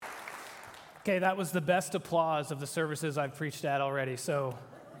Okay, that was the best applause of the services I've preached at already. So,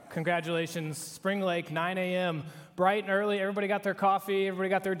 congratulations. Spring Lake, 9 a.m., bright and early. Everybody got their coffee. Everybody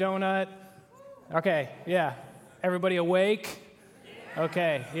got their donut. Okay, yeah. Everybody awake?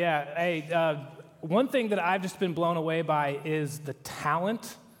 Okay, yeah. Hey, one thing that I've just been blown away by is the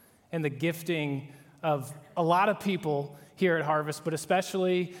talent and the gifting of a lot of people here at Harvest, but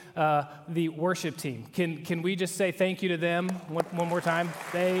especially the worship team. Can we just say thank you to them one more time?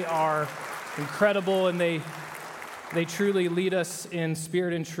 They are incredible, and they truly lead us in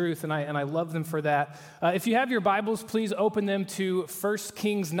spirit and truth, and I love them for that. If you have your Bibles, please open them to 1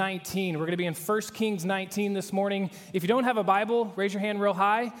 Kings 19. We're going to be in 1 Kings 19 this morning. If you don't have a Bible, raise your hand real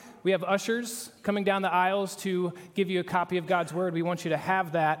high. We have ushers coming down the aisles to give you a copy of God's Word. We want you to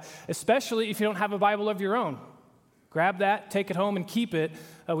have that, especially if you don't have a Bible of your own. Grab that, take it home, and keep it.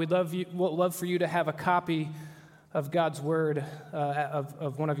 We'd love for you to have a copy of God's Word,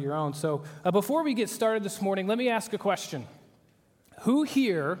 of one of your own. So before we get started this morning, let me ask a question. Who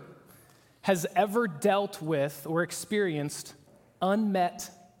here has ever dealt with or experienced unmet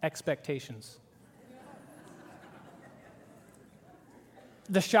expectations?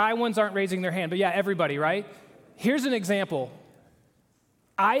 The shy ones aren't raising their hand, but yeah, everybody, right? Here's an example.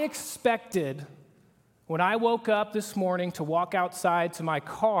 I expected, when I woke up this morning to walk outside to my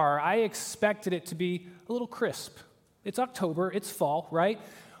car, I expected it to be a little crisp. It's October, it's fall, right?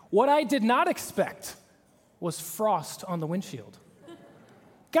 What I did not expect was frost on the windshield.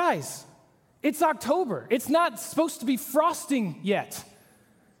 Guys, it's October. It's not supposed to be frosting yet.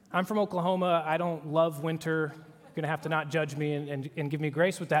 I'm from Oklahoma. I don't love winter. You're going to have to not judge me and give me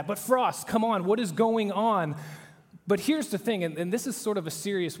grace with that. But frost, come on, what is going on? But here's the thing, and this is sort of a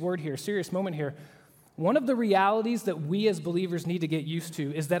serious word here, serious moment here. One of the realities that we as believers need to get used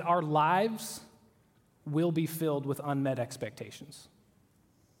to is that our lives will be filled with unmet expectations.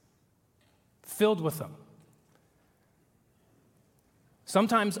 Filled with them.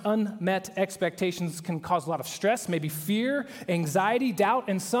 Sometimes unmet expectations can cause a lot of stress, maybe fear, anxiety, doubt,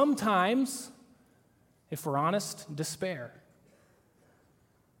 and sometimes, if we're honest, despair.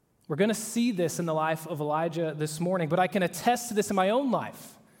 We're going to see this in the life of Elijah this morning, but I can attest to this in my own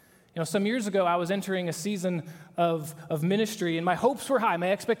life. You know, some years ago, I was entering a season of ministry, and my hopes were high.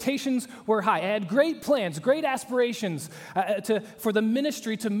 My expectations were high. I had great plans, great aspirations for the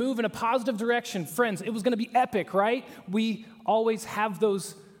ministry to move in a positive direction. Friends, it was going to be epic, right? We always have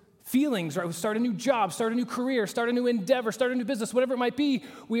those feelings, right? We start a new job, start a new career, start a new endeavor, start a new business, whatever it might be.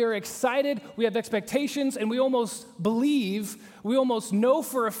 We are excited, we have expectations, and we almost believe, we almost know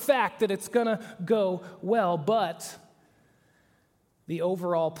for a fact that it's going to go well, but the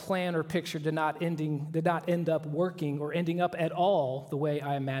overall plan or picture did not end up working or ending up at all the way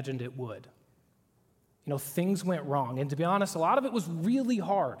I imagined it would. You know, things went wrong. And to be honest, a lot of it was really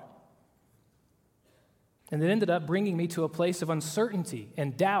hard. And it ended up bringing me to a place of uncertainty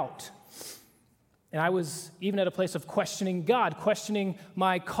and doubt. And I was even at a place of questioning God, questioning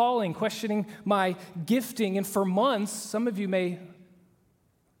my calling, questioning my gifting. And for months, some of you may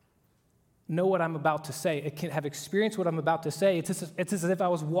know what I'm about to say. It can have experienced what I'm about to say. It's as if I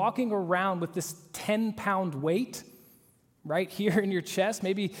was walking around with this 10-pound weight right here in your chest.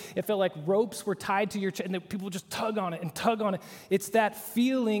 Maybe it felt like ropes were tied to your chest, and people just tug on it and tug on it. It's that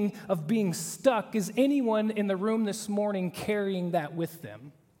feeling of being stuck. Is anyone in the room this morning carrying that with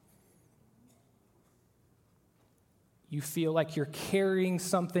them? You feel like you're carrying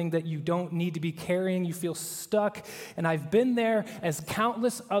something that you don't need to be carrying. You feel stuck. And I've been there, as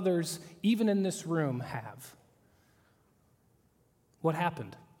countless others, even in this room, have. What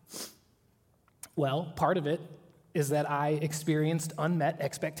happened? Well, part of it is that I experienced unmet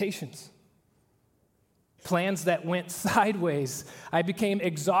expectations. Plans that went sideways. I became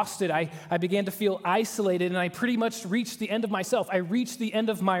exhausted. I began to feel isolated, and I pretty much reached the end of myself. I reached the end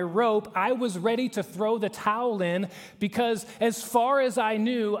of my rope. I was ready to throw the towel in because as far as I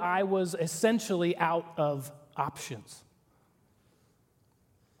knew, I was essentially out of options.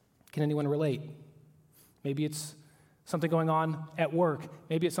 Can anyone relate? Maybe it's something going on at work.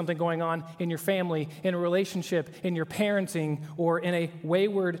 Maybe it's something going on in your family, in a relationship, in your parenting, or in a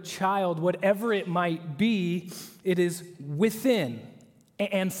wayward child. Whatever it might be, it is within.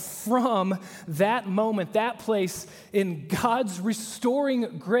 And from that moment, that place in God's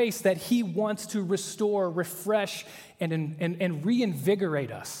restoring grace that He wants to restore, refresh, and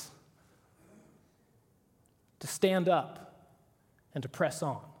reinvigorate us to stand up and to press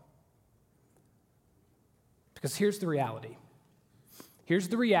on. Because here's the reality. Here's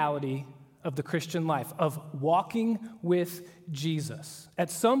the reality of the Christian life, of walking with Jesus. At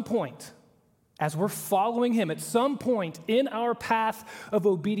some point, as we're following him, at some point in our path of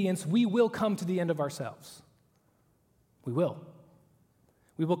obedience, we will come to the end of ourselves. We will.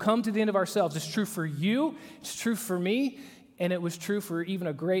 We will come to the end of ourselves. It's true for you, it's true for me, and it was true for even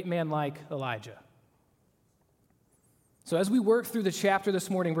a great man like Elijah. So as we work through the chapter this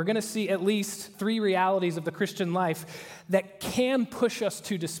morning, we're going to see at least 3 realities of the Christian life that can push us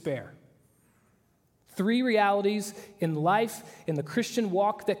to despair. 3 realities in life, in the Christian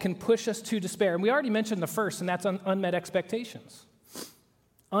walk, that can push us to despair. And we already mentioned the first, and that's unmet expectations.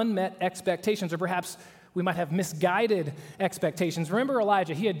 Unmet expectations, or perhaps we might have misguided expectations. Remember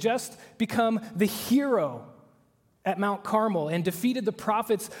Elijah, he had just become the hero at Mount Carmel and defeated the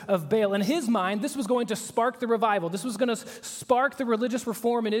prophets of Baal. In his mind, this was going to spark the revival. This was going to spark the religious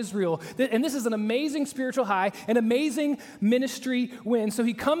reform in Israel. And this is an amazing spiritual high, an amazing ministry win. So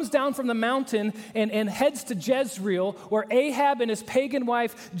he comes down from the mountain and heads to Jezreel, where Ahab and his pagan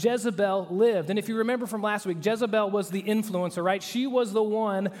wife Jezebel lived. And if you remember from last week, Jezebel was the influencer, right? She was the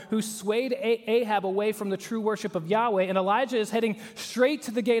one who swayed Ahab away from the true worship of Yahweh. And Elijah is heading straight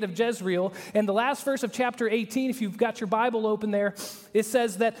to the gate of Jezreel. And the last verse of chapter 18, if you've got your Bible open there, it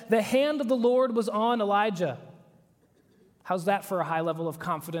says that the hand of the Lord was on Elijah. How's that for a high level of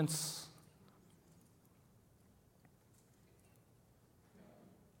confidence?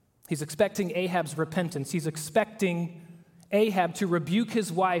 He's expecting Ahab's repentance. He's expecting Ahab to rebuke his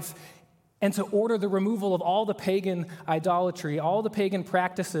wife and to order the removal of all the pagan idolatry, all the pagan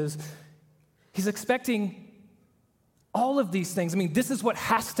practices. He's expecting all of these things. I mean, this is what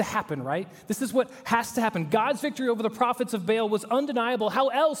has to happen, right? This is what has to happen. God's victory over the prophets of Baal was undeniable. How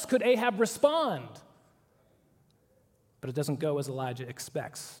else could Ahab respond? But it doesn't go as Elijah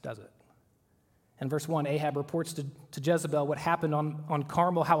expects, does it? In verse 1, Ahab reports to Jezebel what happened on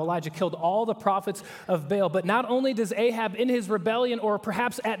Carmel, how Elijah killed all the prophets of Baal. But not only does Ahab, in his rebellion, or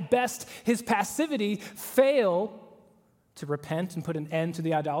perhaps at best his passivity, fail to repent and put an end to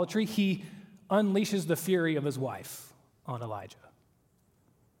the idolatry, he unleashes the fury of his wife on Elijah.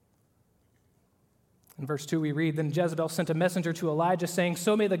 In verse 2 we read, "Then Jezebel sent a messenger to Elijah saying,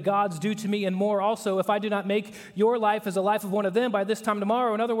 'So may the gods do to me and more also if I do not make your life as the life of one of them by this time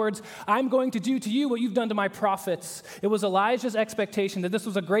tomorrow.'" In other words, I'm going to do to you what you've done to my prophets. It was Elijah's expectation that this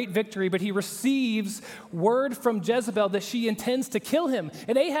was a great victory, but he receives word from Jezebel that she intends to kill him,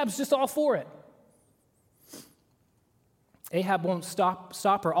 and Ahab's just all for it. Ahab won't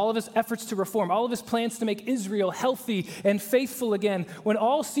stop her. All of his efforts to reform, all of his plans to make Israel healthy and faithful again, when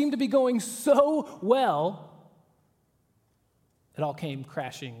all seemed to be going so well, it all came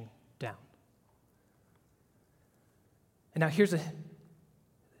crashing down. And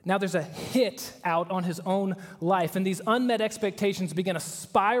now there's a hit out on his own life, and these unmet expectations begin a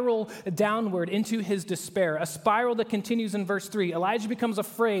spiral downward into his despair, a spiral that continues in verse 3. Elijah becomes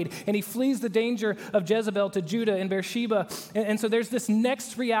afraid, and he flees the danger of Jezebel to Judah and Beersheba. And so there's this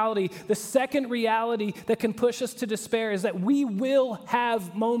next reality, the second reality that can push us to despair, is that we will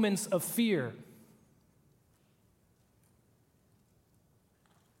have moments of fear.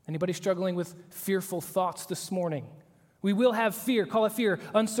 Anybody struggling with fearful thoughts this morning? We will have fear. Call it fear,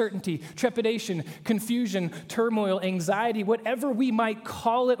 uncertainty, trepidation, confusion, turmoil, anxiety, whatever we might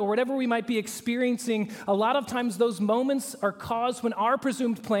call it or whatever we might be experiencing. A lot of times those moments are caused when our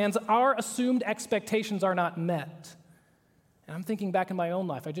presumed plans, our assumed expectations are not met. And I'm thinking back in my own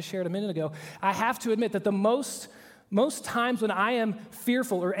life. I just shared a minute ago. I have to admit that the most times when I am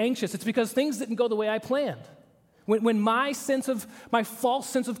fearful or anxious, it's because things didn't go the way I planned. When my false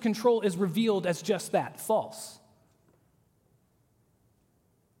sense of control is revealed as just that, false.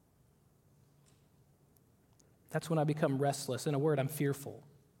 That's when I become restless. In a word, I'm fearful.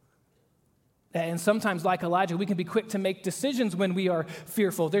 And sometimes, like Elijah, we can be quick to make decisions when we are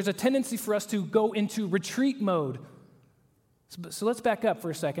fearful. There's a tendency for us to go into retreat mode. So let's back up for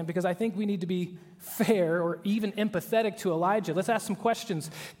a second, because I think we need to be fair or even empathetic to Elijah. Let's ask some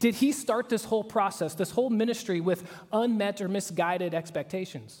questions. Did he start this whole process, this whole ministry, with unmet or misguided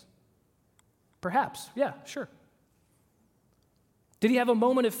expectations? Perhaps. Yeah, sure. Did he have a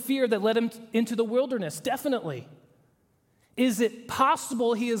moment of fear that led him into the wilderness? Definitely. Is it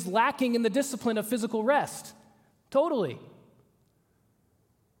possible he is lacking in the discipline of physical rest? Totally.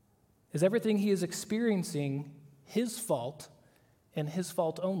 Is everything he is experiencing his fault and his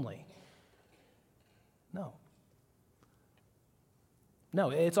fault only? No. No,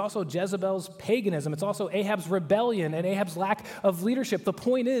 it's also Jezebel's paganism. It's also Ahab's rebellion and Ahab's lack of leadership. The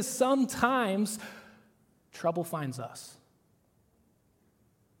point is, sometimes trouble finds us.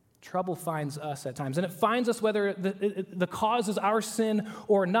 Trouble finds us at times, and it finds us whether the cause is our sin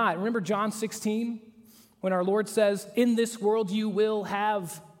or not. Remember John 16, when our Lord says, "In this world you will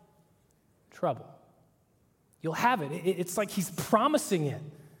have trouble. You'll have it. It's like he's promising it.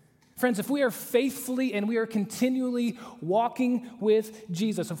 Friends, if we are faithfully and we are continually walking with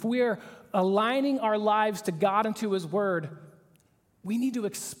Jesus, if we are aligning our lives to God and to his word, we need to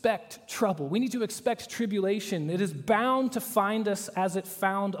expect trouble. We need to expect tribulation. It is bound to find us as it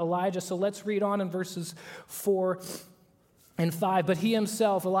found Elijah. So let's read on in verses 4 and 5. But he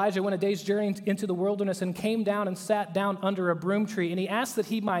himself, Elijah, went a day's journey into the wilderness and came down and sat down under a broom tree. And he asked that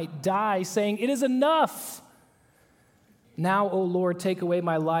he might die, saying, "It is enough. Now, O Lord, take away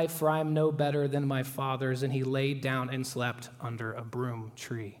my life, for I am no better than my fathers." And he laid down and slept under a broom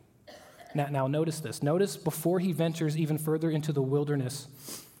tree. Now notice this. Notice before he ventures even further into the wilderness,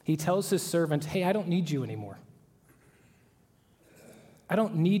 he tells his servant, "Hey, I don't need you anymore. I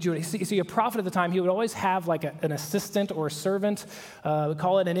don't need you." See, a prophet at the time, he would always have like an assistant or a servant. We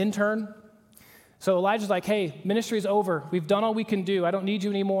call it an intern. So Elijah's like, "Hey, ministry's over. We've done all we can do. I don't need you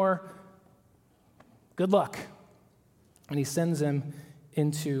anymore. Good luck." And he sends him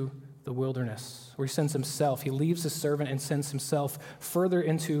into the wilderness, where he sends himself. He leaves his servant and sends himself further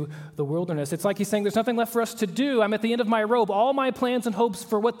into the wilderness. It's like he's saying, there's nothing left for us to do. I'm at the end of my rope. All my plans and hopes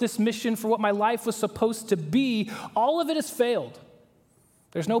for what this mission, for what my life was supposed to be, all of it has failed.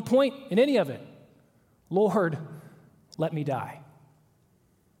 There's no point in any of it. Lord, let me die.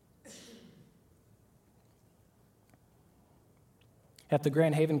 At the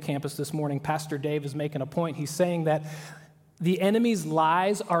Grand Haven campus this morning, Pastor Dave is making a point. He's saying that the enemy's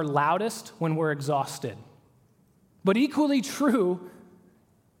lies are loudest when we're exhausted. But equally true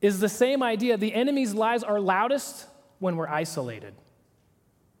is the same idea. The enemy's lies are loudest when we're isolated.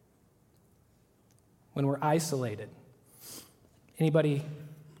 When we're isolated. Anybody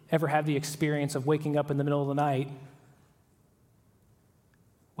ever have the experience of waking up in the middle of the night,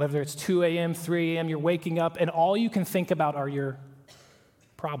 whether it's 2 a.m., 3 a.m., you're waking up, and all you can think about are your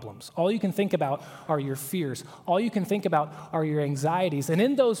problems. All you can think about are your fears. All you can think about are your anxieties. And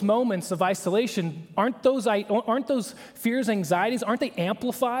in those moments of isolation, aren't those fears, anxieties, aren't they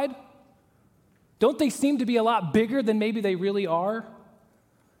amplified? Don't they seem to be a lot bigger than maybe they really are?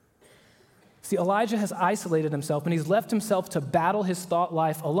 See, Elijah has isolated himself, and he's left himself to battle his thought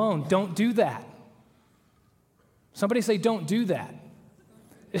life alone. Don't do that. Somebody say, don't do that.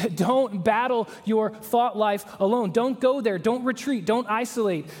 Don't battle your thought life alone. Don't go there. Don't retreat. Don't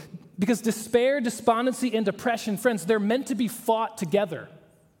isolate. Because despair, despondency, and depression, friends, they're meant to be fought together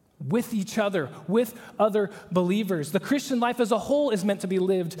with each other, with other believers. The Christian life as a whole is meant to be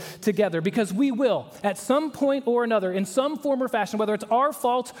lived together because we will, at some point or another, in some form or fashion, whether it's our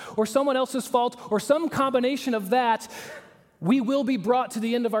fault or someone else's fault or some combination of that, we will be brought to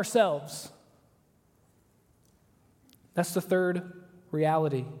the end of ourselves. That's the third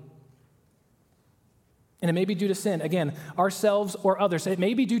reality. And it may be due to sin, again, ourselves or others. It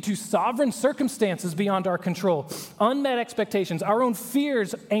may be due to sovereign circumstances beyond our control, unmet expectations, our own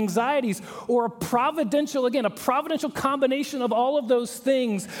fears, anxieties, or a providential combination of all of those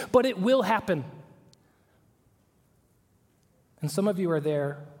things, but it will happen. And some of you are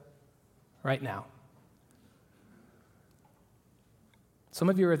there right now. Some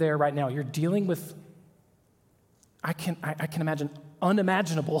of you are there right now. You're dealing with, I can imagine,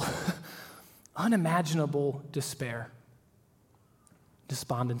 unimaginable despair,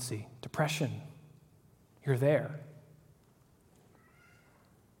 despondency, depression. You're there.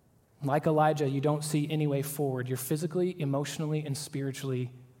 Like Elijah, you don't see any way forward. You're physically, emotionally, and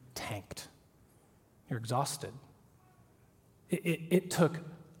spiritually tanked. You're exhausted. It took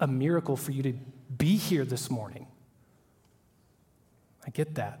a miracle for you to be here this morning. I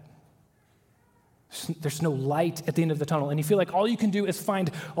get that. There's no light at the end of the tunnel, and you feel like all you can do is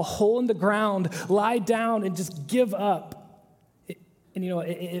find a hole in the ground, lie down, and just give up.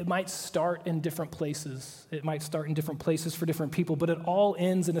 It might start in different places. It might start in different places for different people, but it all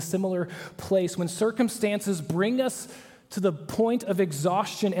ends in a similar place when circumstances bring us to the point of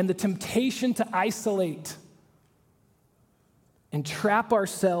exhaustion and the temptation to isolate and trap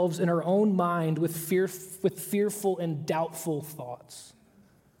ourselves in our own mind with fearful and doubtful thoughts.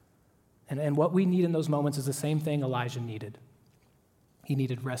 And what we need in those moments is the same thing Elijah needed. He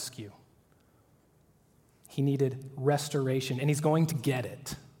needed rescue. He needed restoration, and he's going to get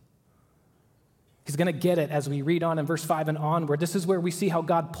it. He's going to get it as we read on in verse 5 and onward. This is where we see how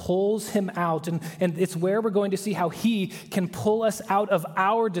God pulls him out, and it's where we're going to see how he can pull us out of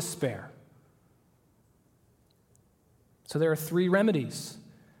our despair. So there are 3 remedies,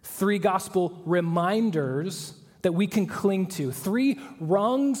 3 gospel reminders that we can cling to, 3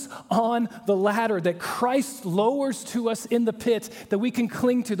 rungs on the ladder that Christ lowers to us in the pit that we can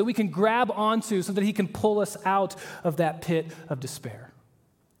cling to, that we can grab onto so that he can pull us out of that pit of despair.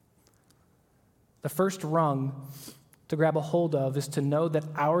 The first rung to grab a hold of is to know that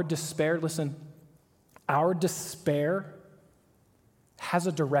our despair, listen, our despair has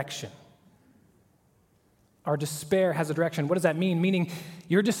a direction. Our despair has a direction. What does that mean? Meaning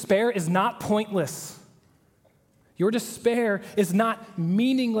your despair is not pointless. Your despair is not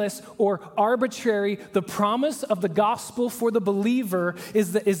meaningless or arbitrary. The promise of the gospel for the believer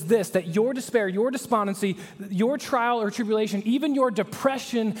is this, that your despair, your despondency, your trial or tribulation, even your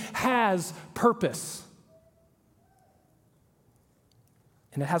depression has purpose.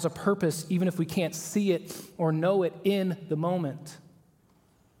 And it has a purpose even if we can't see it or know it in the moment.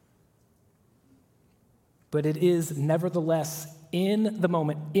 But it is nevertheless in the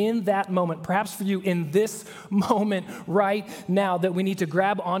moment, in that moment, perhaps for you in this moment right now, that we need to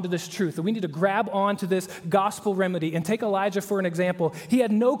grab onto this truth, that we need to grab onto this gospel remedy. And take Elijah for an example. He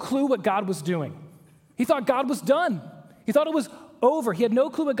had no clue what God was doing. He thought God was done. He thought it was over. He had no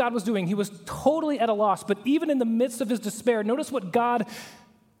clue what God was doing. He was totally at a loss. But even in the midst of his despair, notice what God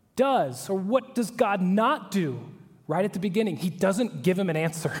does, or what does God not do right at the beginning? He doesn't give him an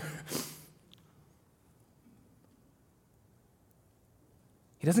answer.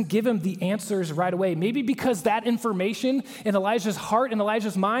 He doesn't give him the answers right away. Maybe because that information in Elijah's heart and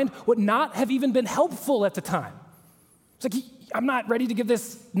Elijah's mind would not have even been helpful at the time. It's like, I'm not ready to give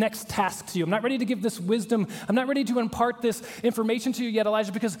this next task to you. I'm not ready to give this wisdom. I'm not ready to impart this information to you yet,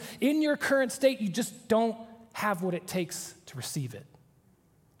 Elijah, because in your current state, you just don't have what it takes to receive it.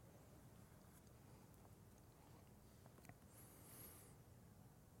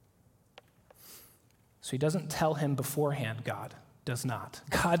 So he doesn't tell him beforehand, God does not.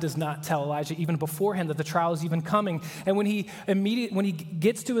 God does not tell Elijah even beforehand that the trial is even coming. And when he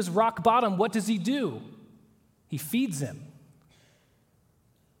gets to his rock bottom, what does he do? He feeds him.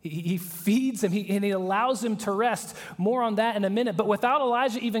 He feeds him, and he allows him to rest. More on that in a minute. But without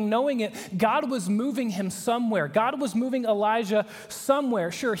Elijah even knowing it, God was moving him somewhere. God was moving Elijah somewhere.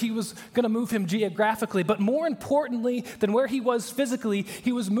 Sure, he was going to move him geographically, but more importantly than where he was physically,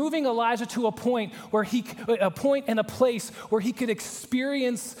 he was moving Elijah to a point and a place where he could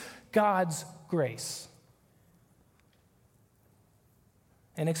experience God's grace.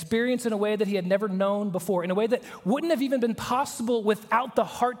 An experience in a way that he had never known before, in a way that wouldn't have even been possible without the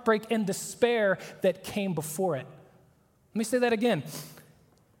heartbreak and despair that came before it. Let me say that again.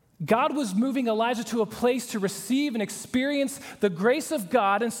 God was moving Elijah to a place to receive and experience the grace of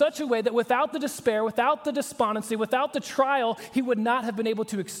God in such a way that without the despair, without the despondency, without the trial, he would not have been able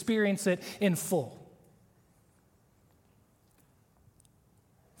to experience it in full.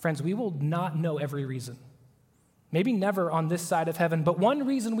 Friends, we will not know every reason. Maybe never on this side of heaven, but one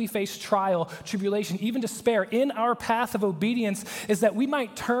reason we face trial, tribulation, even despair in our path of obedience is that we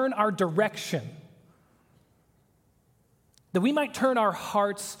might turn our direction, that we might turn our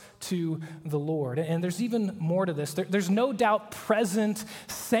hearts to the Lord. And there's even more to this. There's no doubt present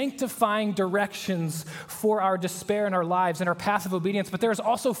sanctifying directions for our despair in our lives and our path of obedience, but there's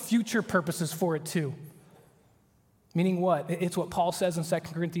also future purposes for it too. Meaning what? It's what Paul says in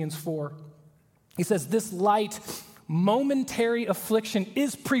 2 Corinthians 4. He says, this light, momentary affliction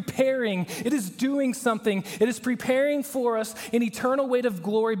is preparing. It is doing something. It is preparing for us an eternal weight of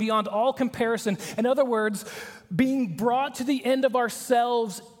glory beyond all comparison. In other words, being brought to the end of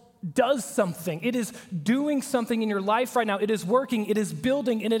ourselves does something. It is doing something in your life right now. It is working, it is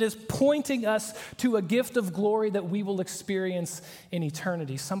building, and it is pointing us to a gift of glory that we will experience in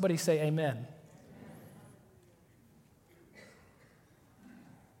eternity. Somebody say amen.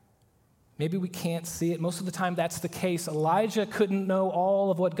 Maybe we can't see it. Most of the time, that's the case. Elijah couldn't know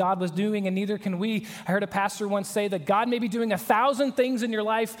all of what God was doing, and neither can we. I heard a pastor once say that God may be doing 1,000 things in your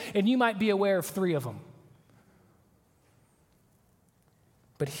life, and you might be aware of 3 of them.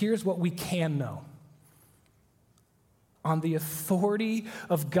 But here's what we can know. On the authority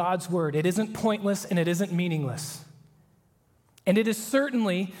of God's word, it isn't pointless and it isn't meaningless. And it is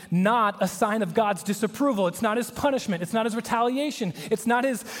certainly not a sign of God's disapproval. It's not his punishment. It's not his retaliation. It's not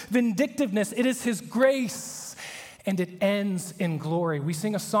his vindictiveness. It is his grace, and it ends in glory. We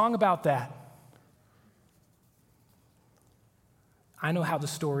sing a song about that. I know how the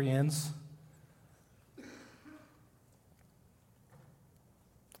story ends.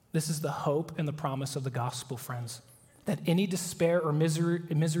 This is the hope and the promise of the gospel, friends. That any despair or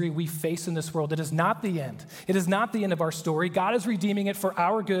misery we face in this world, it is not the end. It is not the end of our story. God is redeeming it for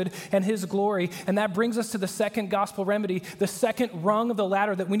our good and his glory. And that brings us to the second gospel remedy, the second rung of the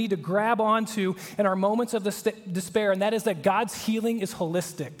ladder that we need to grab onto in our moments of despair, and that is that God's healing is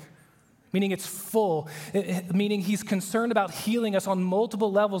holistic. meaning it's full, meaning he's concerned about healing us on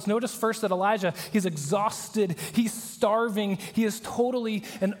multiple levels. Notice first that Elijah, he's exhausted, he's starving, he is totally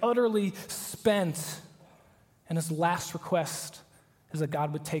and utterly spent. And his last request is that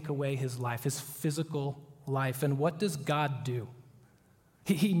God would take away his life, his physical life. And what does God do?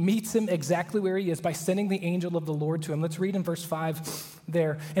 He meets him exactly where he is by sending the angel of the Lord to him. Let's read in verse 5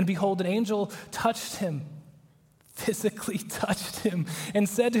 there. And behold, an angel touched him, physically touched him, and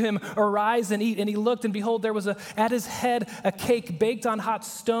said to him, arise and eat. And he looked, and behold, there was at his head a cake baked on hot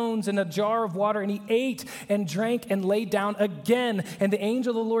stones and a jar of water. And he ate and drank and lay down again. And the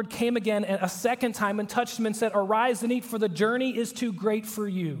angel of the Lord came again a second time and touched him and said, arise and eat, for the journey is too great for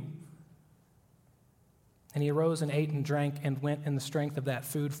you. And he arose and ate and drank and went in the strength of that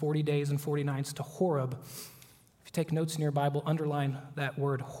food 40 days and 40 nights to Horeb. If you take notes in your Bible, underline that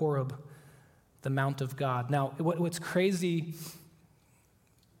word, Horeb, the Mount of God. Now, what's crazy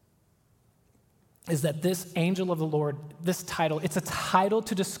is that this angel of the Lord, this title, it's a title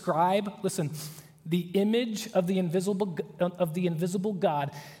to describe, listen, the image of the invisible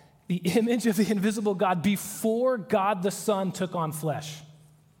God, the image of the invisible God before God the Son took on flesh.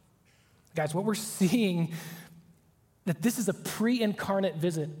 Guys, what we're seeing, that this is a pre-incarnate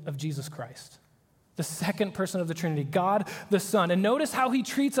visit of Jesus Christ, the second person of the Trinity, God the Son. And notice how he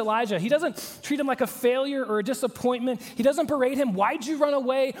treats Elijah. He doesn't treat him like a failure or a disappointment. He doesn't berate him. Why'd you run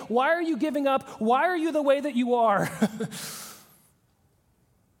away? Why are you giving up? Why are you the way that you are?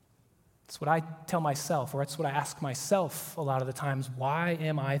 That's what I tell myself, or that's what I ask myself a lot of the times. Why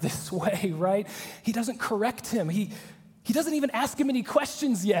am I this way, right? He doesn't correct him. He doesn't even ask him any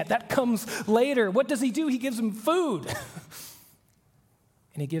questions yet. That comes later. What does he do? He gives him food.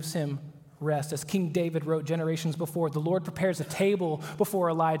 And he gives him rest. As King David wrote generations before, the Lord prepares a table before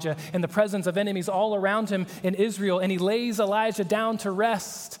Elijah in the presence of enemies all around him in Israel, and he lays Elijah down to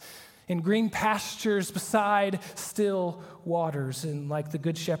rest in green pastures beside still waters. And like the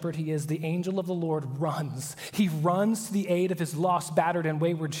good shepherd he is, the angel of the Lord runs. He runs to the aid of his lost, battered, and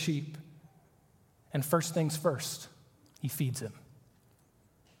wayward sheep. And first things first, he feeds him.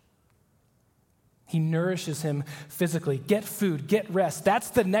 He nourishes him physically. Get food, get rest. That's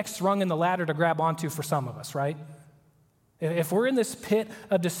the next rung in the ladder to grab onto for some of us, right? If we're in this pit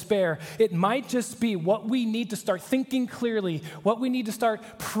of despair, it might just be what we need to start thinking clearly, what we need to start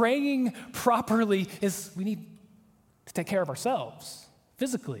praying properly is we need to take care of ourselves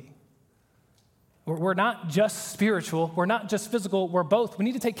physically. We're not just spiritual, we're not just physical, we're both. We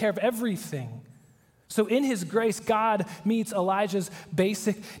need to take care of everything. So in his grace, God meets Elijah's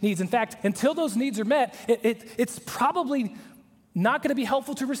basic needs. In fact, until those needs are met, it's probably not going to be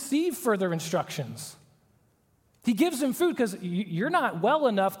helpful to receive further instructions. He gives him food because you're not well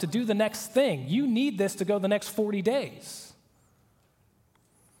enough to do the next thing. You need this to go the next 40 days.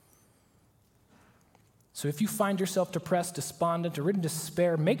 So if you find yourself depressed, despondent, or in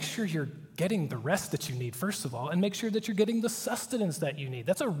despair, make sure you're getting the rest that you need, first of all, and make sure that you're getting the sustenance that you need.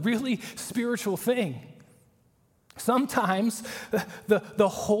 That's a really spiritual thing. Sometimes the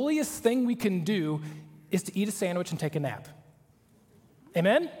holiest thing we can do is to eat a sandwich and take a nap.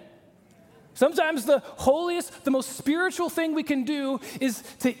 Amen? Sometimes the holiest, the most spiritual thing we can do is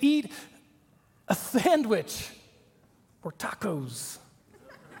to eat a sandwich or tacos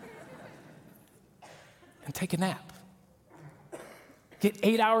and take a nap. Get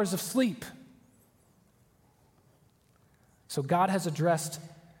 8 hours of sleep. So God has addressed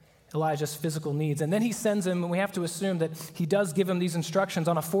Elijah's physical needs. And then he sends him, and we have to assume that he does give him these instructions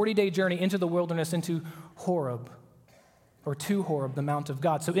on a 40-day journey into the wilderness, into Horeb, or to Horeb, the Mount of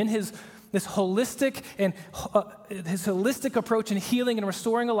God. So in this holistic approach in healing and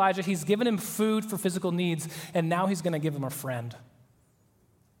restoring Elijah, he's given him food for physical needs, and now he's going to give him a friend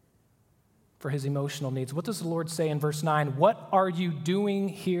for his emotional needs. What does the Lord say in verse 9? What are you doing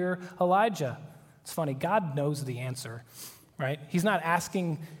here, Elijah? It's funny, God knows the answer, right? He's not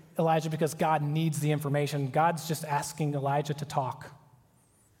asking Elijah because God needs the information. God's just asking Elijah to talk.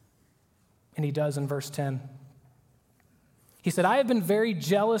 And he does in verse 10. He said, I have been very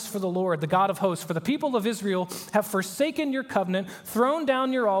jealous for the Lord, the God of hosts, for the people of Israel have forsaken your covenant, thrown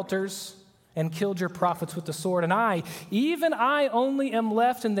down your altars, and killed your prophets with the sword. And I, even I only am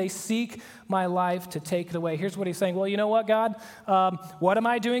left, and they seek my life to take it away. Here's what he's saying. Well, you know what, God? What am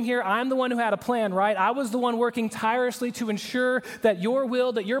I doing here? I'm the one who had a plan, right? I was the one working tirelessly to ensure that your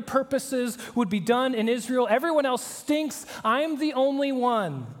will, that your purposes would be done in Israel. Everyone else stinks. I'm the only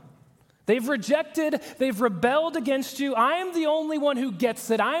one. They've rejected, they've rebelled against you. I am the only one who gets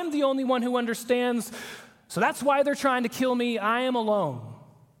it. I am the only one who understands. So that's why they're trying to kill me. I am alone.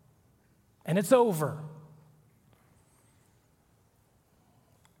 And it's over.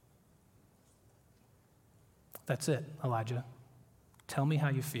 That's it, Elijah. Tell me how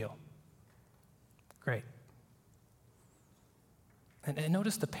you feel. Great. And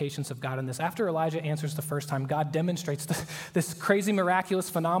notice the patience of God in this. After Elijah answers the first time, God demonstrates this crazy, miraculous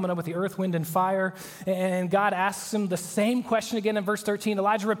phenomena with the earth, wind, and fire. And God asks him the same question again in verse 13.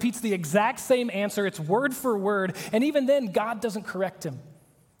 Elijah repeats the exact same answer. It's word for word. And even then, God doesn't correct him.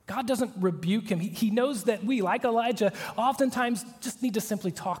 God doesn't rebuke him. He knows that we, like Elijah, oftentimes just need to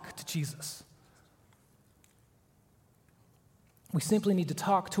simply talk to Jesus. We simply need to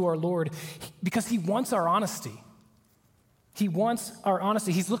talk to our Lord because he wants our honesty. He wants our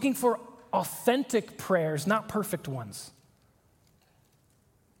honesty. He's looking for authentic prayers, not perfect ones.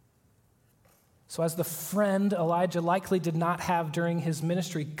 So as the friend Elijah likely did not have during his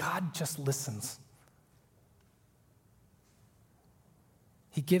ministry, God just listens.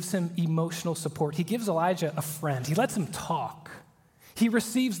 He gives him emotional support. He gives Elijah a friend. He lets him talk. He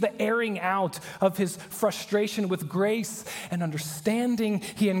receives the airing out of his frustration with grace and understanding.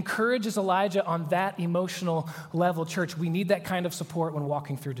 He encourages Elijah on that emotional level. Church, we need that kind of support when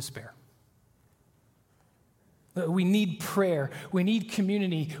walking through despair. We need prayer. We need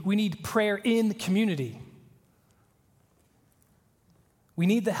community. We need prayer in community. We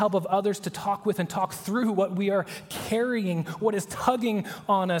need the help of others to talk with and talk through what we are carrying, what is tugging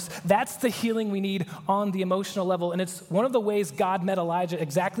on us. That's the healing we need on the emotional level. And it's one of the ways God met Elijah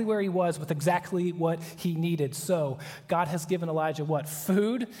exactly where he was with exactly what he needed. So God has given Elijah what?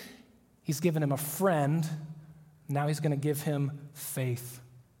 Food. He's given him a friend. Now he's going to give him faith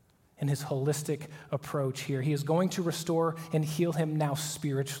in his holistic approach here. He is going to restore and heal him now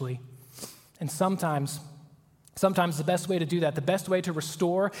spiritually. And sometimes the best way to do that, the best way to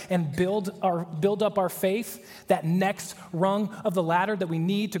restore and build up our faith, that next rung of the ladder that we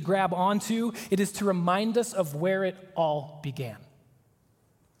need to grab onto, it is to remind us of where it all began.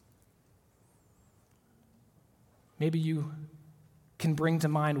 Maybe you can bring to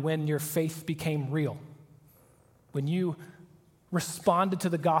mind when your faith became real, when you responded to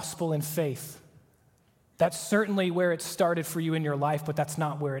the gospel in faith. That's certainly where it started for you in your life, but that's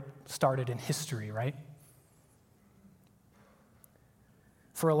not where it started in history, right?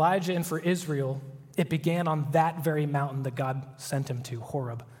 For Elijah and for Israel, it began on that very mountain that God sent him to,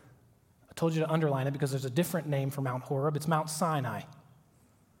 Horeb. I told you to underline it because there's a different name for Mount Horeb. It's Mount Sinai.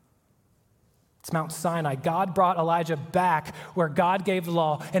 It's Mount Sinai. God brought Elijah back where God gave the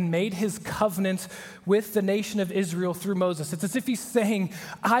law and made his covenant with the nation of Israel through Moses. It's as if he's saying,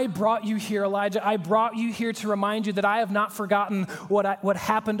 I brought you here, Elijah. I brought you here to remind you that I have not forgotten what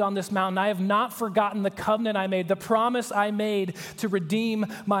happened on this mountain. I have not forgotten the covenant I made, the promise I made to redeem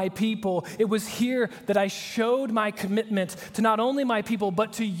my people. It was here that I showed my commitment to not only my people,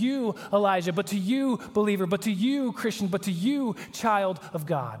 but to you, Elijah, but to you, believer, but to you, Christian, but to you, child of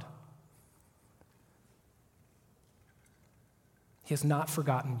God. He has not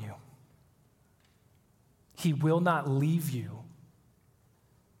forgotten you. He will not leave you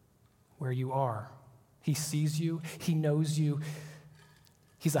where you are. He sees you. He knows you.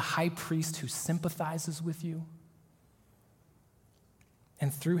 He's a high priest who sympathizes with you.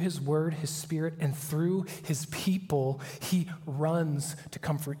 And through his word, his spirit, and through his people, he runs to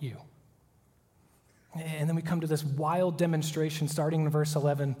comfort you. And then we come to this wild demonstration starting in verse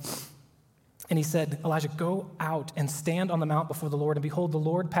 11. And he said, Elijah, go out and stand on the mount before the Lord. And behold, the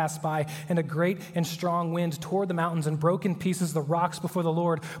Lord passed by, and a great and strong wind tore the mountains and broke in pieces the rocks before the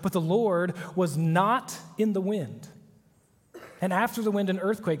Lord. But the Lord was not in the wind. And after the wind, an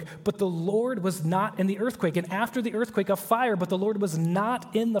earthquake. But the Lord was not in the earthquake. And after the earthquake, a fire. But the Lord was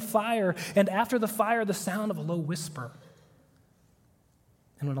not in the fire. And after the fire, the sound of a low whisper.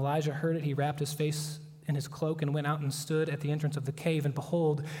 And when Elijah heard it, he wrapped his face in his cloak and went out and stood at the entrance of the cave. And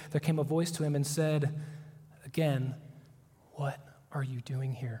behold, there came a voice to him and said, again, what are you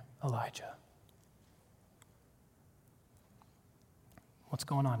doing here, Elijah? What's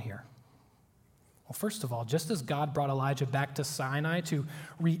going on here? Well, first of all, just as God brought Elijah back to Sinai to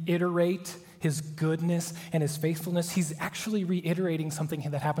reiterate his goodness and his faithfulness, he's actually reiterating something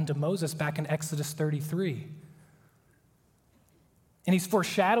that happened to Moses back in Exodus 33. And he's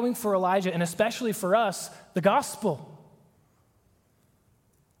foreshadowing for Elijah, and especially for us, the gospel.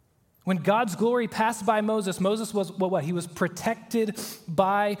 When God's glory passed by Moses, Moses was, what? He was protected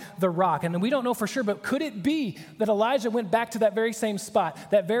by the rock. And we don't know for sure, but could it be that Elijah went back to that very same spot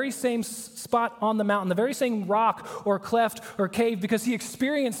on the mountain, the very same rock or cleft or cave, because he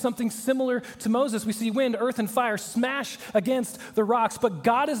experienced something similar to Moses? We see wind, earth, and fire smash against the rocks, but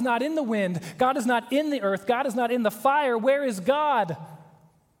God is not in the wind. God is not in the earth. God is not in the fire. Where is God?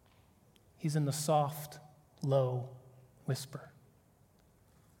 He's in the soft, low whisper.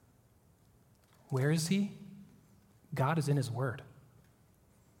 Where is he? God is in his word.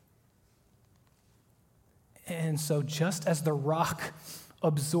 And so just as the rock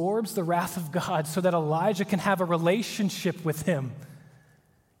absorbs the wrath of God so that Elijah can have a relationship with him,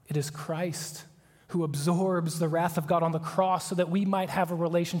 it is Christ who absorbs the wrath of God on the cross so that we might have a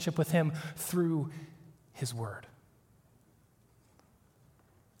relationship with him through his word.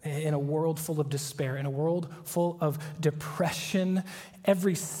 In a world full of despair, in a world full of depression,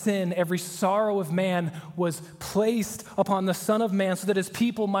 every sin, every sorrow of man was placed upon the Son of Man so that his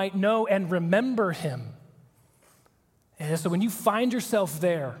people might know and remember him. And so when you find yourself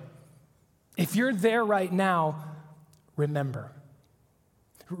there, if you're there right now, remember.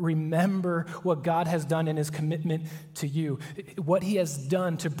 Remember what God has done in his commitment to you, what he has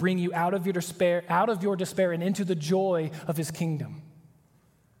done to bring you out of your despair and into the joy of his kingdom.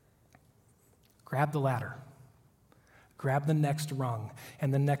 Grab the ladder. Grab the next rung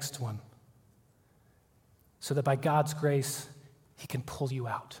and the next one so that by God's grace, he can pull you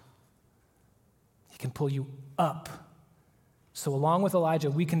out. He can pull you up. So along with Elijah,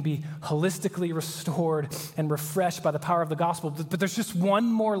 we can be holistically restored and refreshed by the power of the gospel. But there's just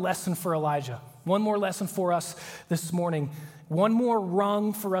one more lesson for Elijah, one more lesson for us this morning, one more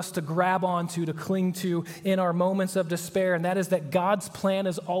rung for us to grab onto, to cling to in our moments of despair, and that is that God's plan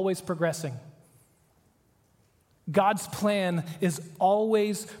is always progressing. God's plan is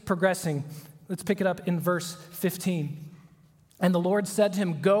always progressing. Let's pick it up in verse 15. And the Lord said to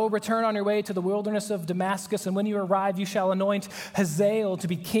him, "Go, return on your way to the wilderness of Damascus, and when you arrive, you shall anoint Hazael to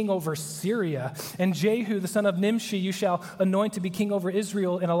be king over Syria. And Jehu, the son of Nimshi, you shall anoint to be king over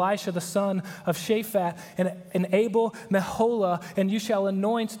Israel, and Elisha, the son of Shaphat, and Abel Meholah, and you shall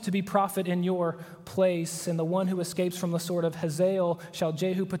anoint to be prophet in your place. And the one who escapes from the sword of Hazael shall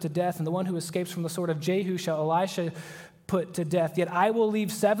Jehu put to death, and the one who escapes from the sword of Jehu shall Elisha put to death. Yet I will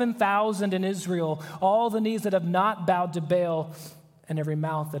leave 7,000 in Israel, all the knees that have not bowed to Baal, and every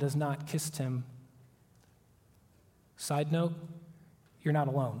mouth that has not kissed him." Side note, you're not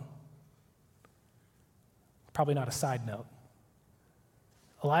alone. Probably not a side note.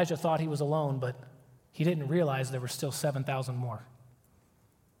 Elijah thought he was alone, but he didn't realize there were still 7,000 more.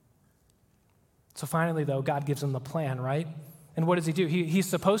 So finally, though, God gives him the plan, right? And what does he do? He's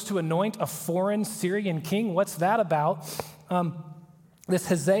supposed to anoint a foreign Syrian king. What's that about? This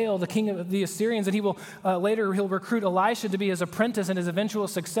Hazael, the king of the Assyrians, and he will later he'll recruit Elisha to be his apprentice and his eventual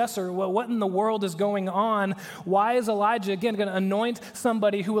successor. Well, what in the world is going on? Why is Elijah, again, going to anoint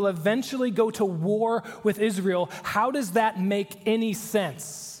somebody who will eventually go to war with Israel? How does that make any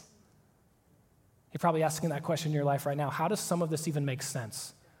sense? You're probably asking that question in your life right now. How does some of this even make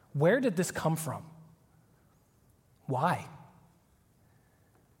sense? Where did this come from? Why?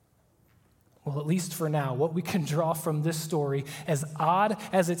 Well, at least for now, what we can draw from this story, as odd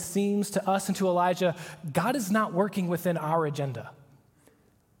as it seems to us and to Elijah, God is not working within our agenda.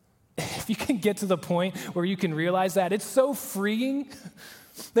 If you can get to the point where you can realize that, it's so freeing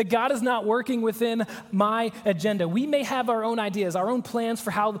that God is not working within my agenda. We may have our own ideas, our own plans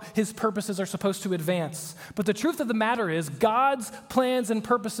for how his purposes are supposed to advance. But the truth of the matter is, God's plans and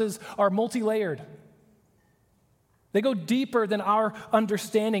purposes are multi-layered. They go deeper than our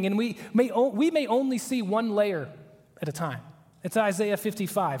understanding, and we may only see one layer at a time. It's Isaiah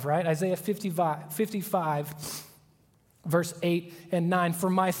 55, right? Isaiah 55, verse 8 and 9. "For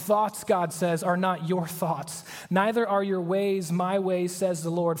my thoughts," God says, "are not your thoughts, neither are your ways my ways, says the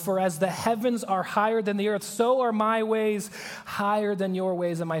Lord. For as the heavens are higher than the earth, so are my ways higher than your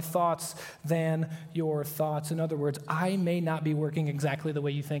ways, and my thoughts than your thoughts." In other words, I may not be working exactly the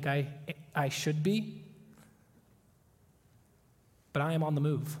way you think I should be, but I am on the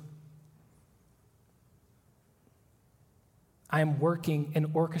move. I am working and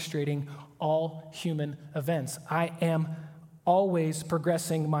orchestrating all human events. I am always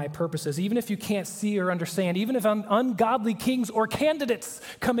progressing my purposes. Even if you can't see or understand, even if ungodly kings or candidates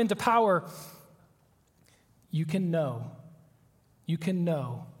come into power, you can know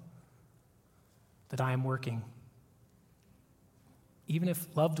that I am working. Even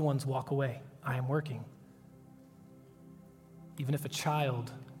if loved ones walk away, I am working. Even if a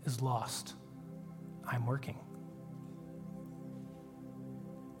child is lost, I'm working.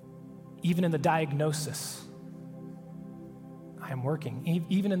 Even in the diagnosis, I am working.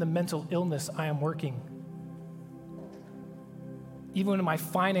 Even in the mental illness, I am working. Even when my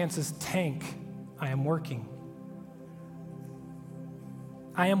finances tank, I am working.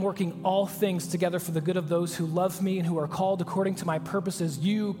 I am working all things together for the good of those who love me and who are called according to my purposes.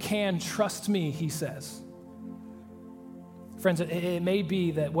 You can trust me, he says. Friends, it may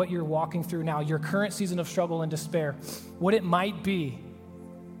be that what you're walking through now, your current season of struggle and despair, what it might be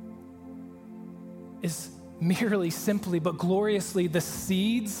is merely, simply, but gloriously the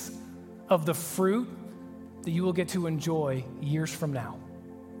seeds of the fruit that you will get to enjoy years from now.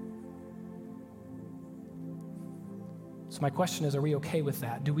 So my question is, are we okay with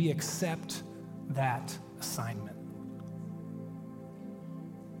that? Do we accept that assignment?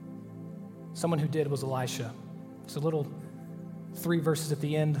 Someone who did was Elisha. It's a little 3 verses at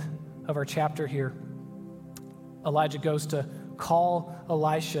the end of our chapter here. Elijah goes to call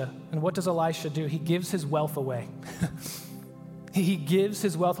Elisha. And what does Elisha do? He gives his wealth away. He gives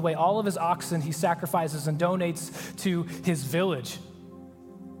his wealth away. All of his oxen he sacrifices and donates to his village,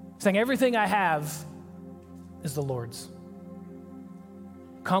 saying, everything I have is the Lord's.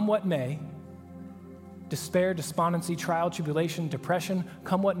 Come what may, despair, despondency, trial, tribulation, depression,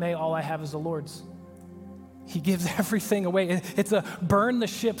 come what may, all I have is the Lord's. He gives everything away. It's a burn the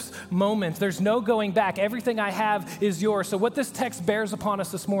ships moment. There's no going back. Everything I have is yours. So what this text bears upon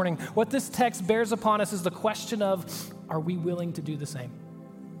us this morning, what this text bears upon us is the question of, are we willing to do the same?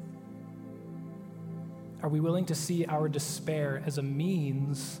 Are we willing to see our despair as a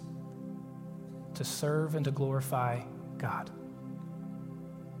means to serve and to glorify God?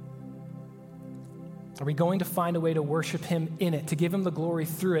 Are we going to find a way to worship him in it, to give him the glory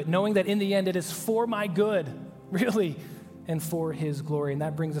through it, knowing that in the end it is for my good, really, and for his glory? And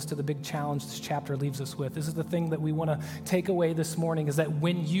that brings us to the big challenge this chapter leaves us with. This is the thing that we want to take away this morning, is that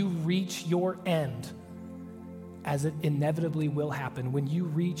when you reach your end, as it inevitably will happen, when you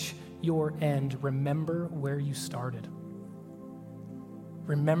reach your end, remember where you started.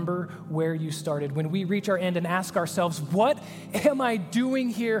 Remember where you started. When we reach our end and ask ourselves, what am I doing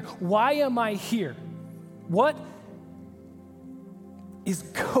here? Why am I here? What is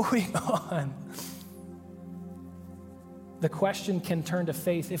going on? The question can turn to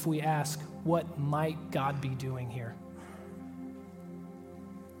faith if we ask, what might God be doing here?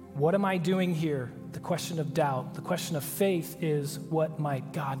 What am I doing here? The question of doubt. The question of faith is, what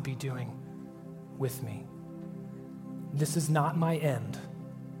might God be doing with me? This is not my end.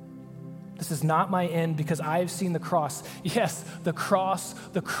 This is not my end because I have seen the cross. Yes, the cross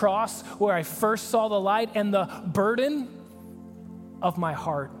where I first saw the light, and the burden of my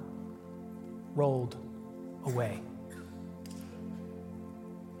heart rolled away.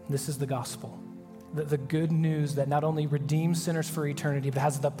 This is the gospel. The good news that not only redeems sinners for eternity, but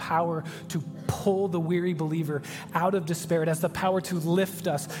has the power to pull the weary believer out of despair. It has the power to lift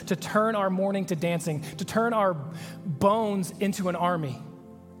us, to turn our mourning to dancing, to turn our bones into an army.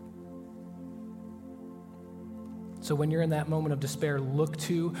 So when you're in that moment of despair, look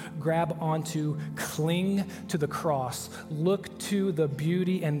to, grab onto, cling to the cross. Look to the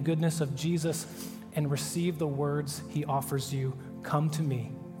beauty and goodness of Jesus and receive the words he offers you. Come to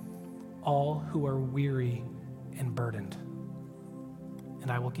me, all who are weary and burdened, and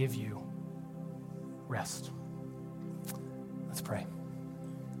I will give you rest. Let's pray.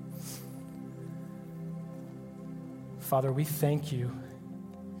 Father, we thank you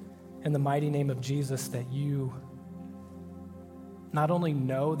in the mighty name of Jesus that you not only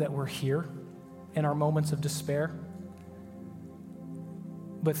know that we're here in our moments of despair,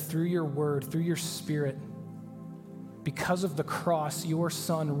 but through your word, through your spirit, because of the cross, your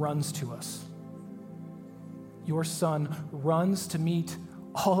son runs to us. Your son runs to meet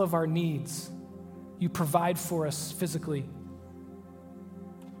all of our needs. You provide for us physically.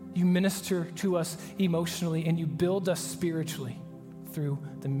 You minister to us emotionally, and you build us spiritually through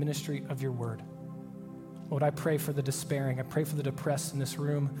the ministry of your word. Lord, I pray for the despairing. I pray for the depressed in this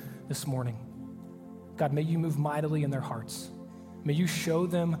room this morning. God, may you move mightily in their hearts. May you show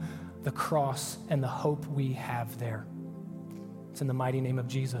them the cross and the hope we have there. It's in the mighty name of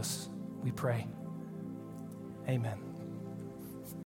Jesus we pray. Amen.